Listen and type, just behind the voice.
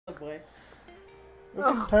way.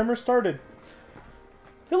 Okay, timer started.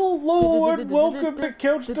 Hello and welcome to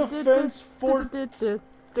Couch Defense for...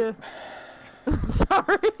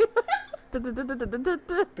 Sorry.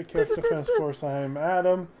 The Couch Defense Force. I am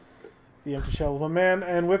Adam, the empty shell of a man,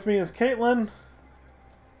 and with me is Caitlin.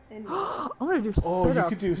 I'm gonna do Oh,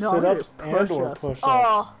 sit-ups. you could do No, sit-ups I'm gonna do and or push-ups. push-ups.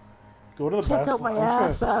 Oh, Go to the check out basketball. my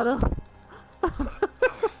ass, Adam.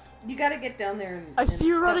 You gotta get down there and... I see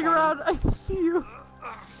you step running on around. I see you.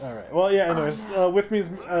 Alright, well, yeah, anyways, with me is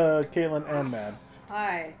Caitlin and Mad.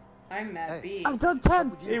 Hi, I'm Matt B. I've done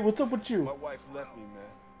 10. Hey, what's up with you? My wife left me, man.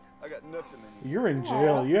 I got nothing anymore. You're in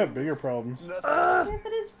jail. You have bigger problems. Nothing. Yeah,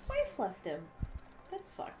 but his wife left him. That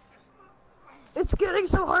sucks. It's getting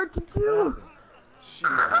so hard to do. She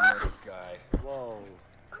met another guy. Whoa.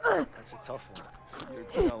 That's a tough one. You're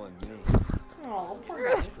telling me. Oh,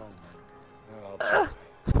 poor guy. I'll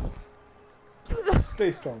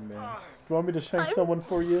Stay strong, man. Do you want me to shank someone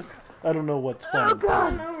for you? I don't know what's Oh fun.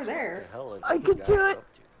 God, Come over there. I can do it.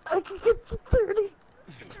 I can get to 30.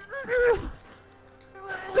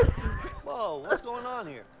 Whoa, what's going on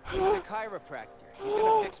here? He's a chiropractor. He's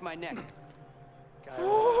gonna fix my neck.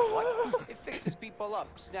 What? It fixes people up,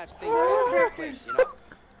 snatch things back into place, you know?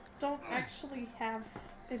 Don't actually have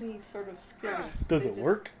any sort of skills. Does They it just-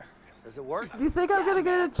 work? Does it work? Do you think I'm gonna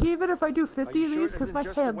get an achievement if I do 50 Are you of sure these? it Because isn't my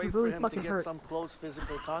just a hands way for really him fucking to get hurt. some close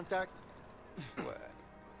physical contact?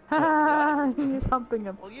 He's humping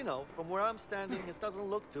him. Well, you know, from where I'm standing, it doesn't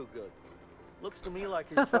look too good. Looks to me like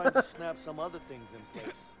he's trying to snap some other things in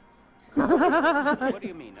place. What do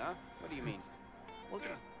you mean, huh? What do you mean? Well,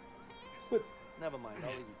 What? never mind. I'll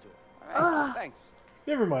leave you to it. Alright, thanks.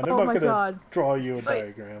 Never mind. I'm Oh not my gonna God. draw you a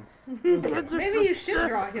diagram. Hands are Maybe so you should stiff.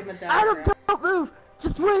 draw him a Adam, diagram. don't move.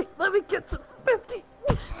 Just wait. Let me get to 50.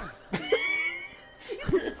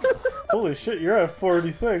 Holy shit, you're at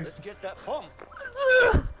 46. Let's get that pump.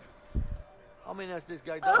 How many has this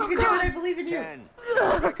guy You done? can do it, I believe in you. 10.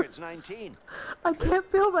 Record's 19. I can't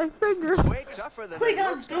feel my fingers. Way tougher than Click it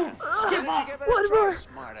on looks, don't man. give up. Give it a One try, more.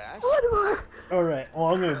 smartass. One more. Alright, well,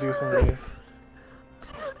 I'm gonna do some of these.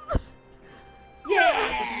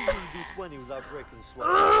 Yeah! You do 20 without breaking sweat.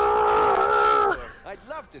 I'd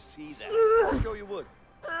love to see that. I'm sure you would.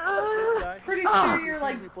 This guy, Pretty sure you're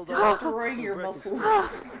like destroying your muscles.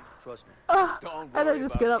 trust me. Don't And I worry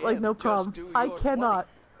just about get up like him. no Just problem. do I your cannot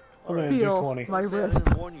I'm gonna do feel 20. my Say I wrist.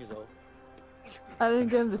 didn't warn you, though. I didn't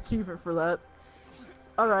get an achievement for that.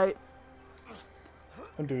 Alright.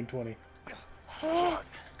 I'm doing 20.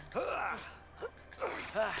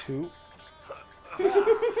 2.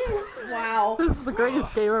 Wow. This is the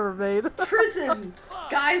greatest game ever made. Prison!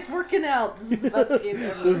 Guys working out. This is the best game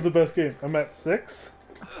ever. This is the best game. I'm at 6.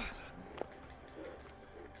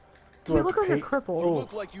 Do You I look like you're pay- crippled. You Oh,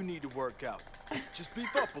 look like you need to work out. Just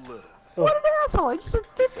beef up a little. What an asshole! I just did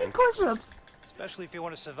 50 push-ups. Especially if you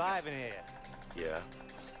want to survive in here. Yeah.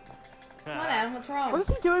 Come on, Adam, what's What wrong? is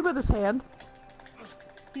he doing with his hand?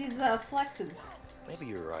 He's flexing. Maybe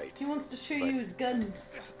you're right. He wants to show you his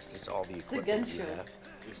guns. Is this all the It's a equipment gun you show. have?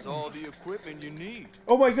 It's all the equipment you need.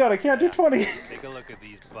 oh my god, I can't do 20. Take a look at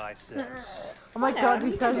these biceps. Oh my Come on, god, Adam,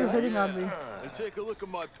 these you guys can are do hitting on me. And take a look at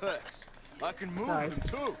my pecs. I can move Nice.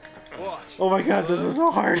 them too. Watch. Oh my god, this is so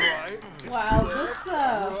hard. Right. Wow,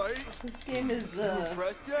 Right. this game is,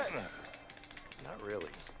 Impressed yet? Not really.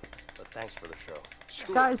 But thanks for the show.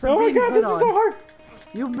 Sure. Guys, I'm Oh my being god, hit this is so on. hard.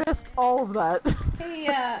 You missed all of that. hey,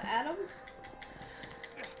 Adam?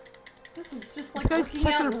 This is just like This guy's working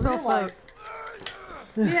checking out in himself real life. out.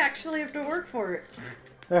 You actually have to work for it.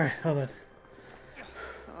 Alright, hold on.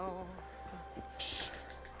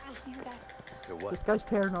 The what? This guy's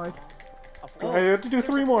paranoid. I have to do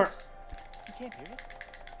 3 more. You can't hear it.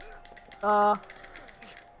 I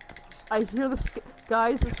hear this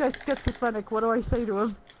guys, this guy's schizophrenic. What do I say to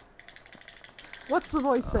him? What's the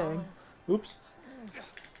voice saying? Oops.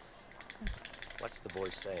 What's the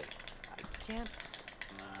voice saying? I can't.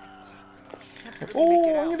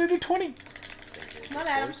 Oh, I'm gonna do 20. Come on,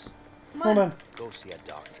 Adam. Voice? Come Hold on. Go see a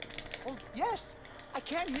doctor. Oh, yes! I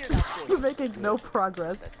can hear that voice. You're making no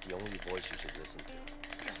progress. That's the only voice you should listen to.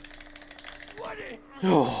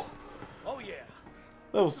 Oh, Oh yeah.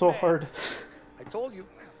 that was so hard. I told you.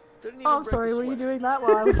 Didn't even Oh, I'm break sorry, a were you sweat. doing that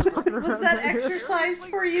while I was walking around? Was that right here? exercise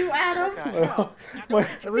for you, Adam? my,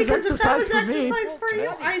 It was Because if that exercise was for me. exercise for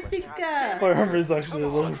you, I think, my arm is actually a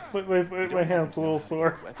little, my hand's a little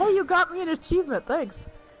sore. Hey, you got me an achievement, thanks.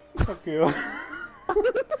 Fuck you.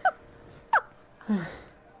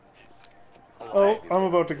 Oh, I'm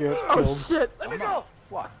about to get Oh killed. shit. Let me go.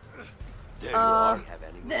 What? There you are. Have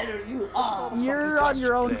any there you are. You're on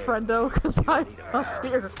your own, friendo, because I'm up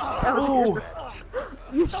here down here.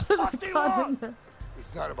 You should have gone in there. It's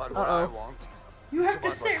It's not about what I want. You It's have to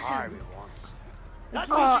about what sit Harvey him. wants.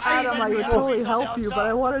 Oh, Adam, I would totally help you, but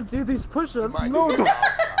I want to do these push-ups. Might No, be no.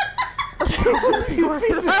 Busy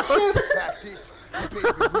working out. practice. It pays me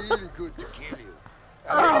really good to kill you.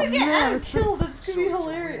 Oh Get man, Adam it's just, killed. It's gonna be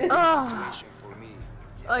hilarious. ah, For me.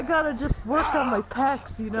 I gotta just work on my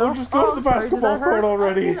pecs, you know. Oh, just go to the I'm sorry, did basketball that court hurt? I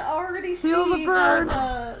already. can already see Feel the burn.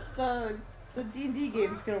 the D&D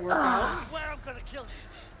game's gonna work out. Swear I'm gonna kill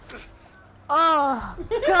you. Oh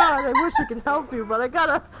God, I wish I could help you, but I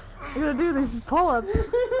gotta do these pull-ups.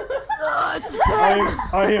 It's 10.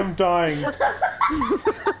 I am dying. Fuck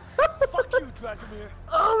you, Dragomir.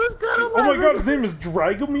 Oh, it's got 11. Oh my god, his name is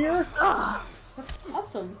Dragomir?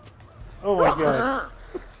 Awesome. Oh my god.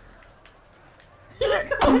 You can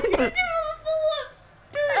do all the pull-ups.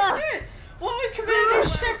 Do it. What would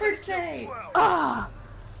Commander Shepard say? Ah,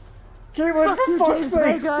 Caitlin, fuck for you, fuck's James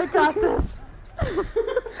sake! Vega, I got this.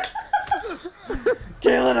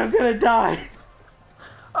 Caitlin, I'm gonna die!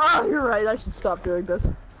 Oh, you're right. I should stop doing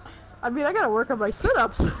this. I mean, I gotta work on my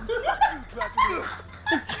sit-ups.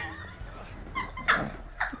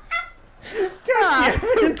 Ah,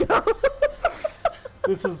 there you go.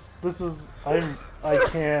 This is, I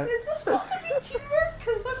can't. Is this supposed to be teamwork?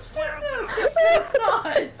 Because I'm starting to...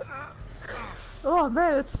 It's not. Oh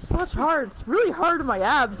man, it's such hard. It's really hard on my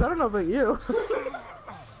abs. I don't know about you.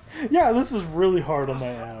 Yeah, this is really hard on my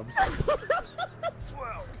abs.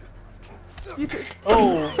 You think...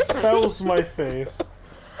 Oh, that was my face.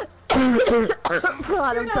 God,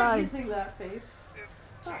 You're I'm not dying. using that face.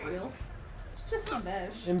 It's not real. It's just a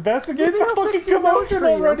mesh. Investigate Maybe the I'll fucking fix your nose commotion for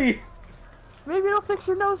you. already! Maybe it'll fix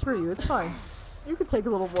your nose for you. It's fine. You can take a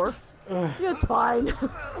little more. Yeah, it's fine.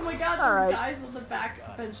 Oh my god, those Alright. guys on the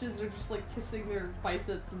back benches are just like kissing their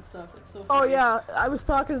biceps and stuff. It's so Oh funny. yeah, I was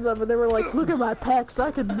talking to them and they were like, "Look at my pecs.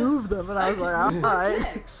 I can move them." And I was like, "All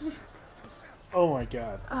right." Oh my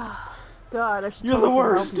god. God, I should You're the totally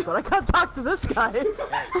help worst. you, but I can't talk to this guy. Hey,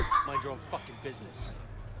 mind your own fucking business.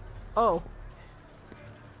 Oh.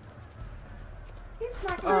 It's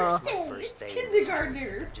my Uh, first day. First It's day.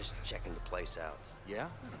 kindergartner. Just checking the place out. Yeah?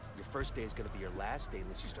 Your first day is gonna be your last day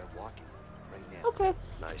unless you start walking. Right now. Okay.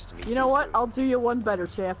 Nice to meet you. You know what? too. I'll do you one better,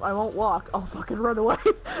 champ. I won't walk. I'll fucking run away.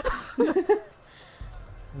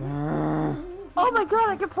 Oh my god,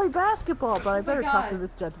 I can play basketball, but I better talk to God.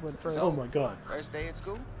 this gentleman first. Oh my god. First day at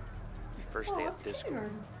school? First Oh, day it's at this school.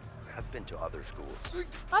 kindergarten. I've been to other schools.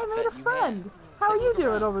 I made a friend. How are you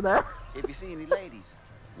doing over there? If you see any ladies,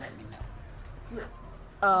 let me know.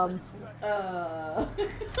 Found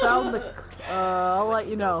the. I'll let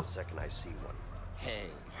you know. The second I see one. Hey,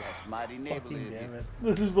 that's mighty neighborly Fucking of you. damn it.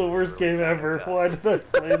 This is the worst game ever. Why did I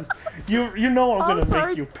play this? You know I'm gonna sorry.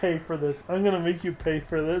 make you pay for this. I'm gonna make you pay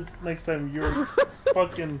for this next time you're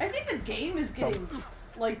fucking... I think the game is getting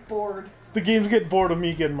like bored. The games get bored of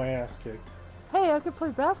me getting my ass kicked. Hey, I can play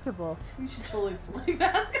basketball. We should totally play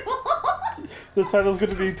basketball. This title's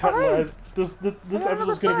gonna be titled... hey. This I got another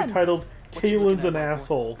episode's gonna be friend. titled Kaylin's an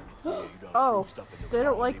Asshole. Oh, they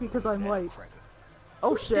don't like me because I'm white.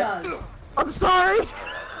 Oh shit. Does. I'm sorry.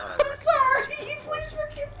 I'm sorry. Please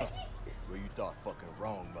forgive me. Well, you thought fucking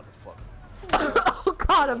wrong, motherfucker. Oh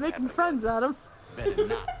god, I'm making friends, Adam. Better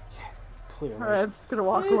not. Clearly. Alright, I'm just gonna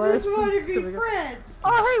walk I away. just want Just to gonna be go- friends.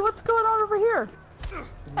 Oh hey, what's going on over here?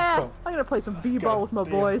 I'm gonna play some b-ball with my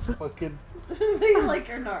Damn boys. Fucking... They like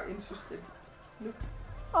are not interested. Nope.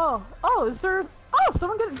 Oh, is there... Oh,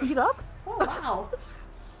 someone getting beat up? Oh wow.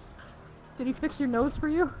 Did he fix your nose for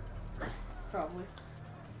you? Probably.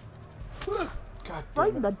 God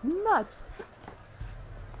Right damn in it. the nuts.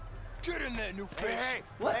 Get in there, new fish. Hey,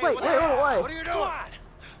 What? Wait. What are you doing?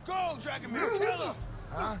 Go, Dragomir, kill him.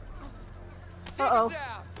 Huh? Uh-oh.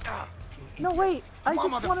 No, wait. I Come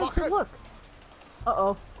on, just wanted to motherfucker. look.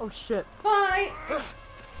 Uh-oh. Oh, shit. Bye.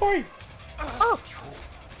 Fight! Oh!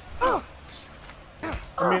 Oh!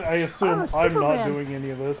 I mean, I assume I'm a I'm not Superman. doing any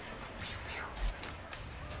of this.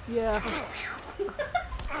 Yeah,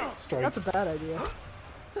 Strike. that's a bad idea.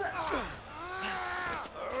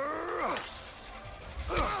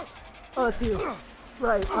 Oh, it's you.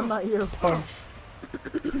 Right, I'm not you. Punch.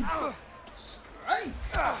 Strike.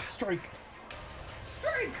 Strike.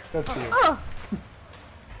 Strike. That's you.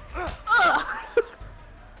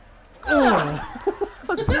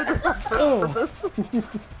 I'm doing this on purpose.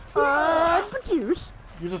 Produce.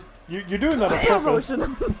 You're doing that on Slow purpose.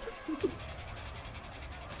 motion.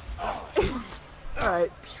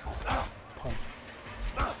 Alright. Punch.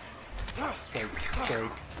 Strike.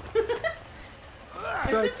 Strike. If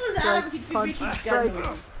this was Adam, he'd be punch, making gun strike.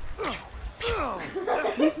 noises.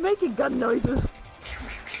 He's making gun noises.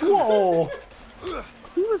 Whoa!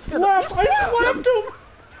 He was gonna... Slap! You I slapped him!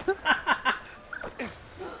 slapped him!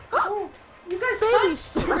 Oh, you guys Baby.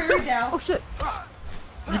 touched Prairie now. Oh shit!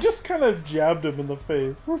 You just kind of jabbed him in the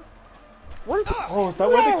face. What is it? Oh, is that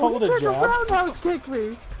why they Whoa, call he it a tried to jab? roundhouse kick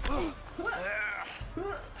me.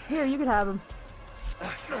 Here, you can have him.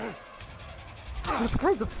 This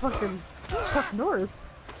guy's a fucking Chuck Norris.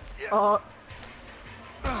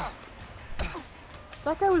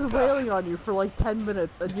 That guy was wailing on you for like 10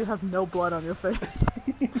 minutes and you have no blood on your face.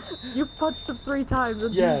 You punched him 3 times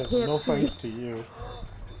and Yeah, you can't no see. thanks to you.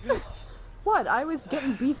 What? I was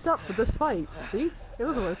getting beefed up for this fight. See? It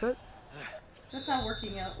was worth it. That's how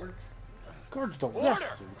working out works. Guards don't wear Order!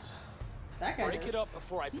 suits. That guy Break does. it up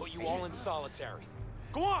before I put you all in solitary.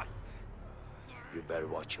 Go on! You better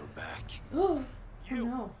watch your back. Oh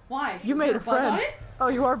no. Why? You Is made there a bug on friend. it? Oh,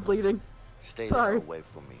 you are bleeding. Stay Sorry. away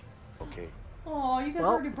from me, okay? Oh, you guys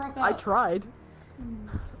Well, already broke up. I tried.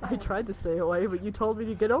 I tried to stay away, but you told me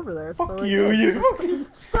to get over there. Fuck so I you, did. you. So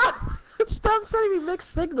stop! Stop sending me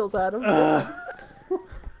mixed signals, Adam.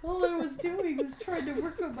 All I was doing was trying to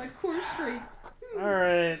work on my core strength.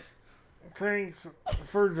 Alright. Thanks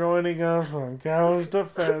for joining us on Couch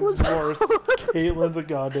Defense What's Force. that? Caitlin's a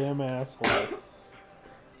goddamn asshole.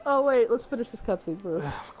 Oh wait, let's finish this cutscene first.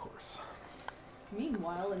 Of course.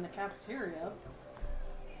 Meanwhile, in the cafeteria.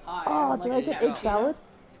 Hi. Oh, I'm did I like, get yeah, egg salad?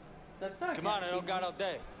 That's not. Come on, I don't got all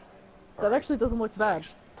day. That actually doesn't look bad.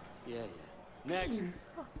 Yeah. Next.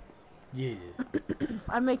 Yeah.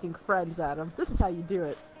 I'm making friends, Adam. This is how you do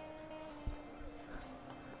it.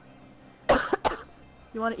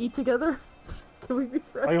 You want to eat together? Can we be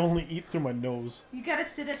friends? I only eat through my nose. You gotta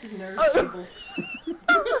sit at the nurse table.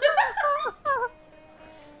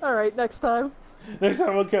 Alright, next time. Next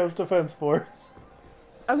time on Couch Defense Force.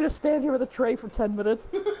 I'm gonna stand here with a tray for 10 minutes.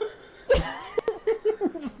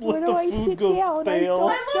 Just Where let do the I food sit go down? I stale. don't-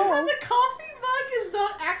 I love how the coffee mug is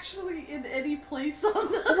not actually in any place on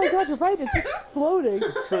the. Oh my god, you're right, it's just floating.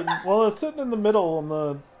 It's sitting in the middle on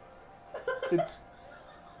the... It's...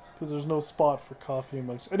 Because there's no spot for coffee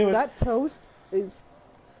amongst... Anyways, That toast is...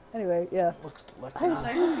 Anyway, yeah. looks God, delicious.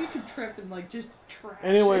 I hope you can trip and like just trash it.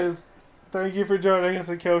 Anyways, thank you for joining us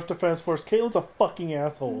at Couch Defense Force. Caitlin's a fucking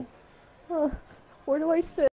asshole. Where do I sit?